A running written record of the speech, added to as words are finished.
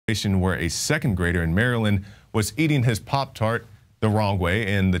where a second grader in Maryland was eating his Pop-Tart the wrong way,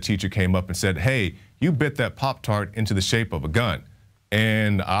 and the teacher came up and said, "Hey, you bit that Pop-Tart into the shape of a gun."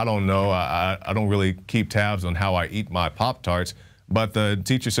 And I don't know, I don't really keep tabs on how I eat my Pop-Tarts, but the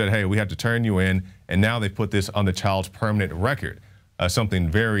teacher said, "Hey, we have to turn you in," and now they put this on the child's permanent record. Something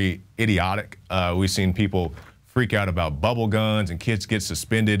very idiotic. We've seen people freak out about bubble guns, and kids get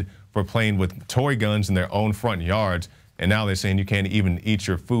suspended for playing with toy guns in their own front yards. And now they're saying you can't even eat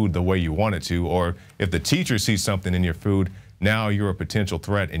your food the way you want it to, or if the teacher sees something in your food, now you're a potential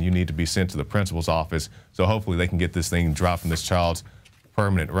threat and you need to be sent to the principal's office. So hopefully they can get this thing dropped from this child's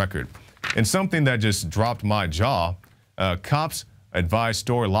permanent record. And something that just dropped my jaw, cops advised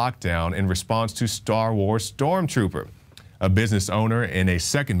store lockdown in response to Star Wars Stormtrooper. A business owner and a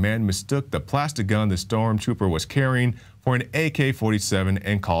second man mistook the plastic gun the Stormtrooper was carrying for an AK-47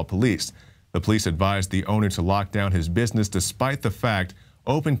 and called police. The police advised the owner to lock down his business despite the fact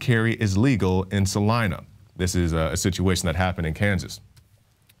open carry is legal in Salina. This is a situation that happened in Kansas.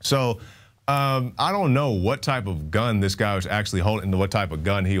 So I don't know what type of gun this guy was actually holding, what type of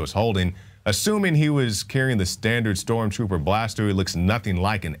gun he was holding. Assuming he was carrying the standard Stormtrooper blaster, it looks nothing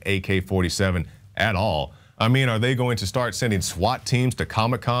like an AK-47 at all. I mean, are they going to start sending SWAT teams to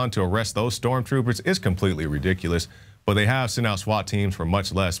Comic-Con to arrest those Stormtroopers? It's completely ridiculous. But they have sent out SWAT teams for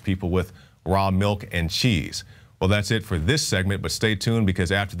much less, people with raw milk and cheese. Well, that's it for this segment, but stay tuned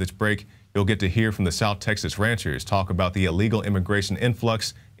because after this break, you'll get to hear from the South Texas ranchers talk about the illegal immigration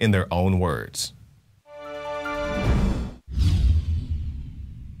influx in their own words.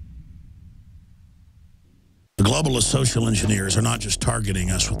 The globalist social engineers are not just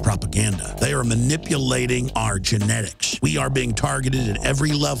targeting us with propaganda. They are manipulating our genetics. We are being targeted at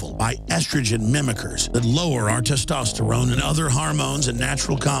every level by estrogen mimickers that lower our testosterone and other hormones and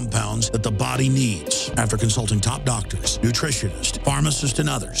natural compounds that the body needs. After consulting top doctors, nutritionists, pharmacists, and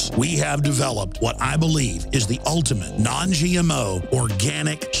others, we have developed what I believe is the ultimate non-GMO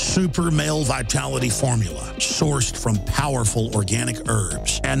organic super male vitality formula sourced from powerful organic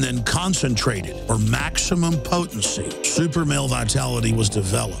herbs and then concentrated for maximum potency. Super Male Vitality was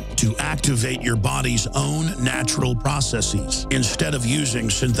developed to activate your body's own natural processes instead of using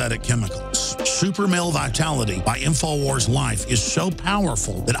synthetic chemicals. Super Male Vitality by INFOWARS Life is so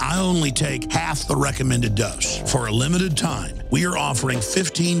powerful that I only take half the recommended dose. For a limited time, we are offering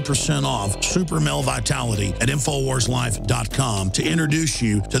 15% off Super Male Vitality at InfoWarsLife.com to introduce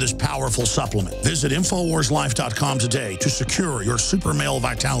you to this powerful supplement. Visit InfoWarsLife.com today to secure your Super Male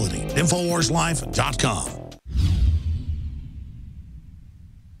Vitality. InfoWarsLife.com.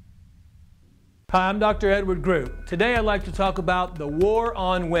 Hi, I'm Dr. Edward Group. Today I'd like to talk about the war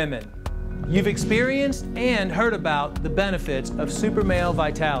on women. You've experienced and heard about the benefits of Super Male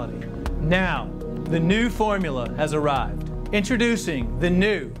Vitality. Now, the new formula has arrived. Introducing the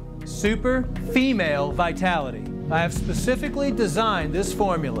new Super Female Vitality. I have specifically designed this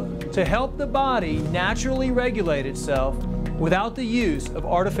formula to help the body naturally regulate itself without the use of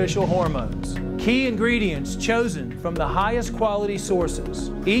artificial hormones. Key ingredients chosen from the highest quality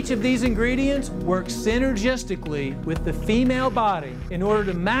sources. Each of these ingredients works synergistically with the female body in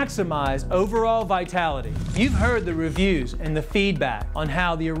order to maximize overall vitality. You've heard the reviews and the feedback on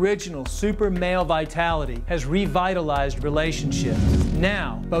how the original Super Male Vitality has revitalized relationships.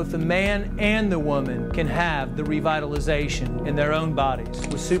 Now, both the man and the woman can have the revitalization in their own bodies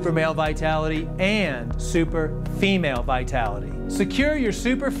with Super Male Vitality and Super Female Vitality. Secure your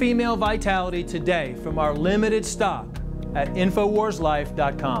Super Female Vitality today from our limited stock at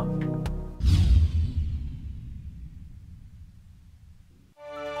InfoWarsLife.com.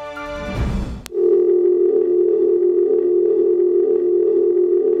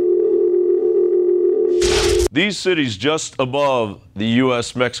 These cities just above the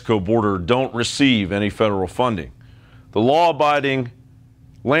U.S.-Mexico border don't receive any federal funding. The law-abiding,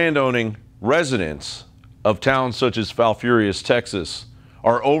 landowning residents of towns such as Falfurrias, Texas,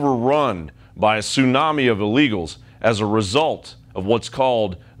 are overrun by a tsunami of illegals as a result of what's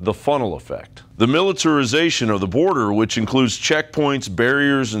called the funnel effect. The militarization of the border, which includes checkpoints,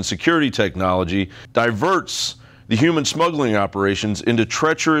 barriers, and security technology, diverts the human smuggling operations into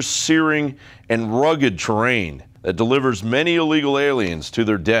treacherous, searing, and rugged terrain that delivers many illegal aliens to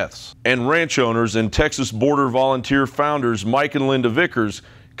their deaths. And ranch owners and Texas Border Volunteer founders Mike and Linda Vickers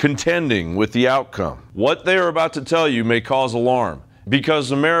contending with the outcome. What they are about to tell you may cause alarm,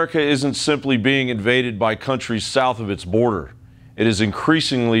 because America isn't simply being invaded by countries south of its border. It is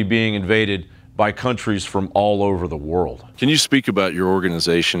increasingly being invaded by countries from all over the world. Can you speak about your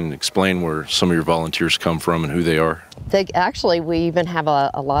organization, explain where some of your volunteers come from and who they are? Actually, we even have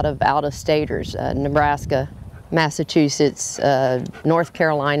a lot of out-of-staters, Nebraska, Massachusetts, North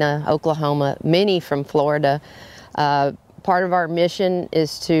Carolina, Oklahoma, many from Florida. Part of our mission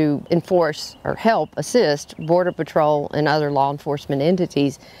is to enforce or help assist Border Patrol and other law enforcement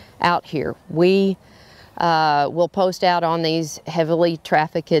entities out here. We will post out on these heavily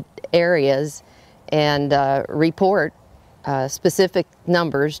trafficked areas and report specific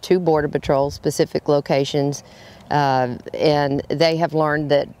numbers to Border Patrol, specific locations, and they have learned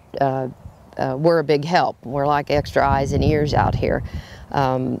that we're a big help. We're like extra eyes and ears out here.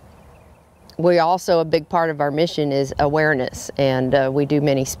 We also, a big part of our mission is awareness, and we do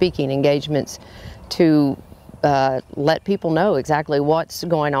many speaking engagements to let people know exactly what's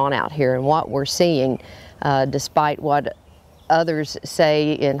going on out here and what we're seeing, despite what others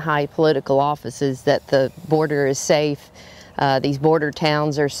say in high political offices that the border is safe, these border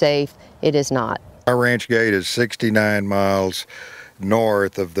towns are safe. It is not. Our ranch gate is 69 miles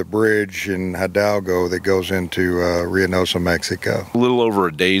north of the bridge in Hidalgo that goes into Reynosa, Mexico. A little over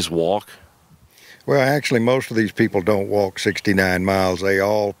a day's walk. Well, actually, most of these people don't walk 69 miles. They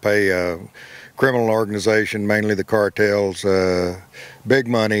all pay a criminal organization, mainly the cartels, big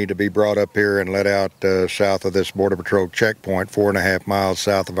money to be brought up here and let out south of this Border Patrol checkpoint, 4.5 miles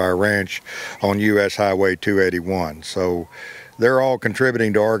south of our ranch on U.S. Highway 281. So they're all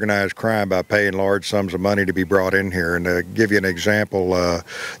contributing to organized crime by paying large sums of money to be brought in here. And to give you an example,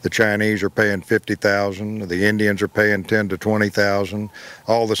 the Chinese are paying $50,000, the Indians are paying $10,000 to $20,000.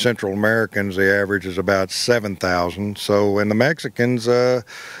 All the Central Americans, the average is about $7,000. So, and the Mexicans,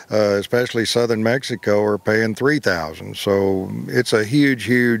 especially southern Mexico, are paying $3,000. So it's a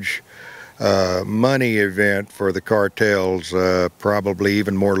huge money event for the cartels, probably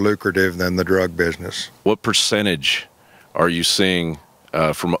even more lucrative than the drug business. What percentage are you seeing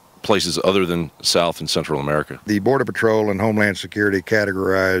from places other than South and Central America? The Border Patrol and Homeland Security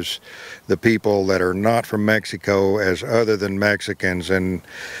categorize the people that are not from Mexico as other than Mexicans, and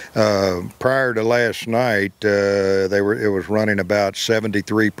prior to last night, it was running about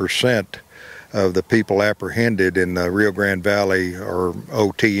 73% of the people apprehended in the Rio Grande Valley are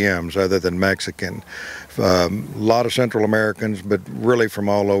OTMs other than Mexican. A lot of Central Americans, but really from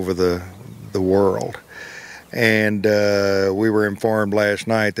all over the world. And we were informed last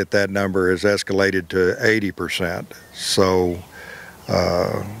night that that number has escalated to 80%. So,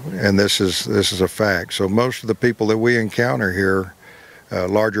 and this is a fact. So most of the people that we encounter here, a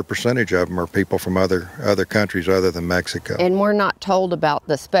larger percentage of them are people from other countries other than Mexico. And we're not told about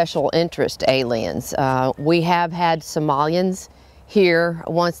the special interest aliens. We have had Somalians here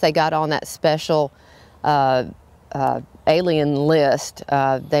once they got on that special alien list.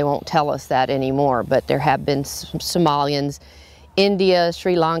 They won't tell us that anymore, but there have been Somalians, India,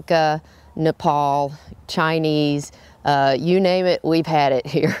 Sri Lanka, Nepal, Chinese, you name it, we've had it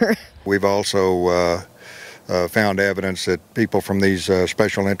here. We've also found evidence that people from these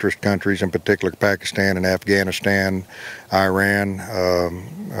special interest countries, in particular Pakistan and Afghanistan, Iran,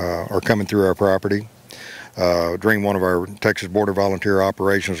 are coming through our property. During one of our Texas Border Volunteer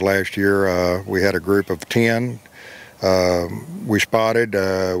operations last year, we had a group of 10. We spotted,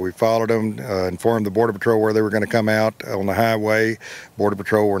 we followed them, informed the Border Patrol where they were going to come out on the highway. Border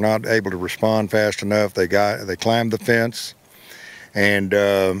Patrol were not able to respond fast enough. They climbed the fence and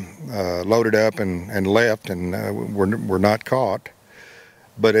loaded up and left, and were not caught.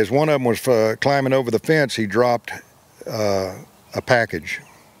 But as one of them was climbing over the fence, he dropped a package.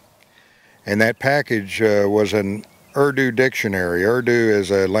 And that package was an Urdu dictionary. Urdu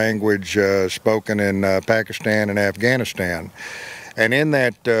is a language spoken in Pakistan and Afghanistan. And in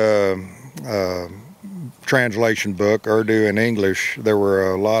that translation book, Urdu and English, there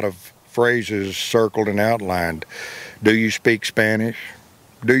were a lot of phrases circled and outlined. Do you speak Spanish?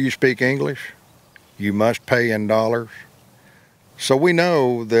 Do you speak English? You must pay in dollars. So we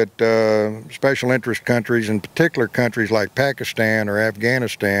know that special interest countries, in particular countries like Pakistan or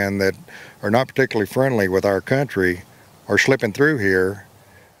Afghanistan that are not particularly friendly with our country, are slipping through here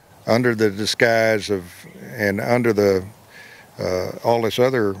under the disguise of and under the all this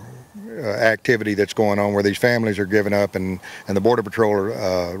other activity that's going on where these families are giving up and the Border Patrol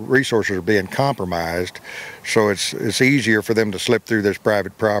resources are being compromised. So it's easier for them to slip through this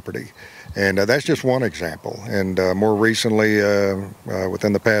private property. And that's just one example. And more recently,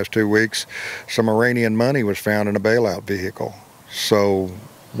 within the past 2 weeks, some Iranian money was found in a bailout vehicle. So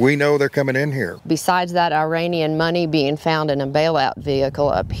we know they're coming in here. Besides that Iranian money being found in a bailout vehicle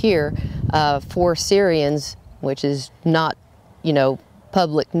up here, 4 Syrians, which is not,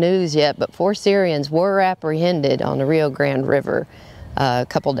 public news yet, but 4 Syrians were apprehended on the Rio Grande River a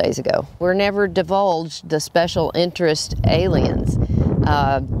couple days ago. We're never divulged the special interest aliens.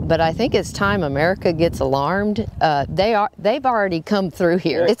 But I think it's time America gets alarmed. They've already come through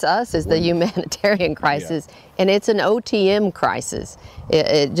here. It's us as the humanitarian crisis, and it's an OTM crisis.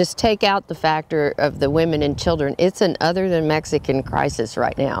 Just take out the factor of the women and children. It's an other than Mexican crisis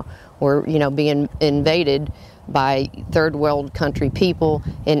right now. We're, being invaded by third world country people,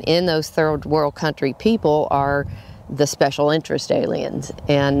 and in those third world country people are the special interest aliens,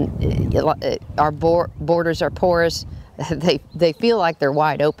 and our borders are porous. They feel like they're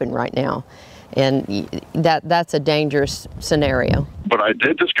wide open right now, and that's a dangerous scenario. But I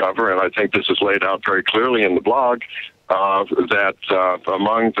did discover, and I think this is laid out very clearly in the blog, that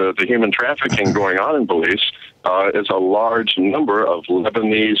among the human trafficking going on in Belize is a large number of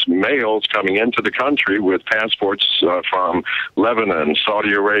Lebanese males coming into the country with passports from Lebanon,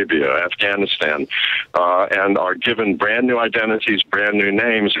 Saudi Arabia, Afghanistan, and are given brand new identities, brand new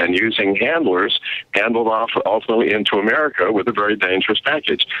names, and using handlers handled off ultimately into America with a very dangerous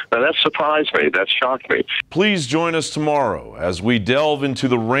package. Now that surprised me, that shocked me. Please join us tomorrow as we delve into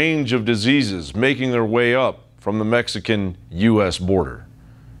the range of diseases making their way up from the Mexican-U.S. border.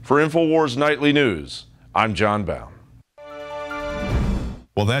 For INFOWARS Nightly News, I'm John Bound.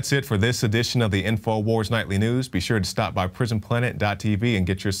 Well, that's it for this edition of the INFOWARS Nightly News. Be sure to stop by prisonplanet.tv and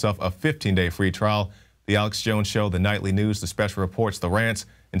get yourself a 15-day free trial. The Alex Jones Show, the Nightly News, the special reports, the rants,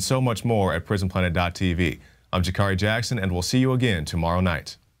 and so much more at prisonplanet.tv. I'm Jakari Jackson, and we'll see you again tomorrow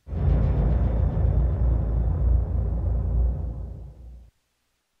night.